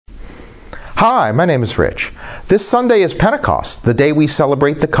Hi, my name is Rich. This Sunday is Pentecost, the day we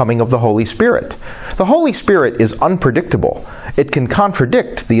celebrate the coming of the Holy Spirit. The Holy Spirit is unpredictable. It can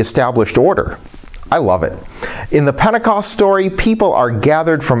contradict the established order. I love it. In the Pentecost story, people are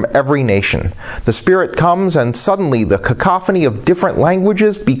gathered from every nation. The Spirit comes and suddenly the cacophony of different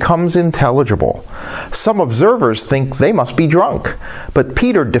languages becomes intelligible. Some observers think they must be drunk, but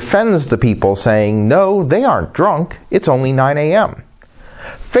Peter defends the people saying, no, they aren't drunk. It's only 9 a.m.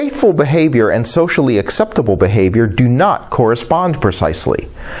 Faithful behavior and socially acceptable behavior do not correspond precisely.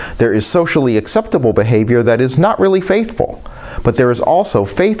 There is socially acceptable behavior that is not really faithful, but there is also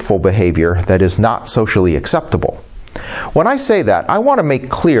faithful behavior that is not socially acceptable. When I say that, I want to make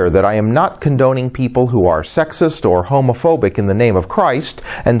clear that I am not condoning people who are sexist or homophobic in the name of Christ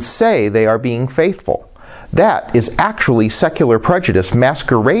and say they are being faithful. That is actually secular prejudice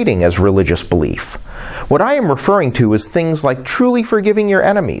masquerading as religious belief. What I am referring to is things like truly forgiving your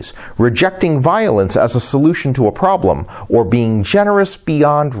enemies, rejecting violence as a solution to a problem, or being generous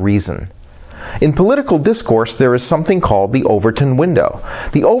beyond reason. In political discourse, there is something called the Overton window.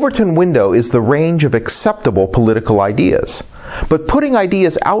 The Overton window is the range of acceptable political ideas. But putting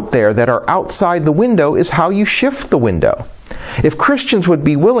ideas out there that are outside the window is how you shift the window. If Christians would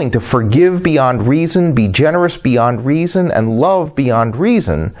be willing to forgive beyond reason, be generous beyond reason, and love beyond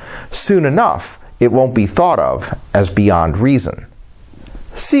reason, soon enough, it won't be thought of as beyond reason.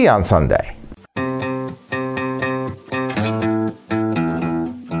 See you on Sunday.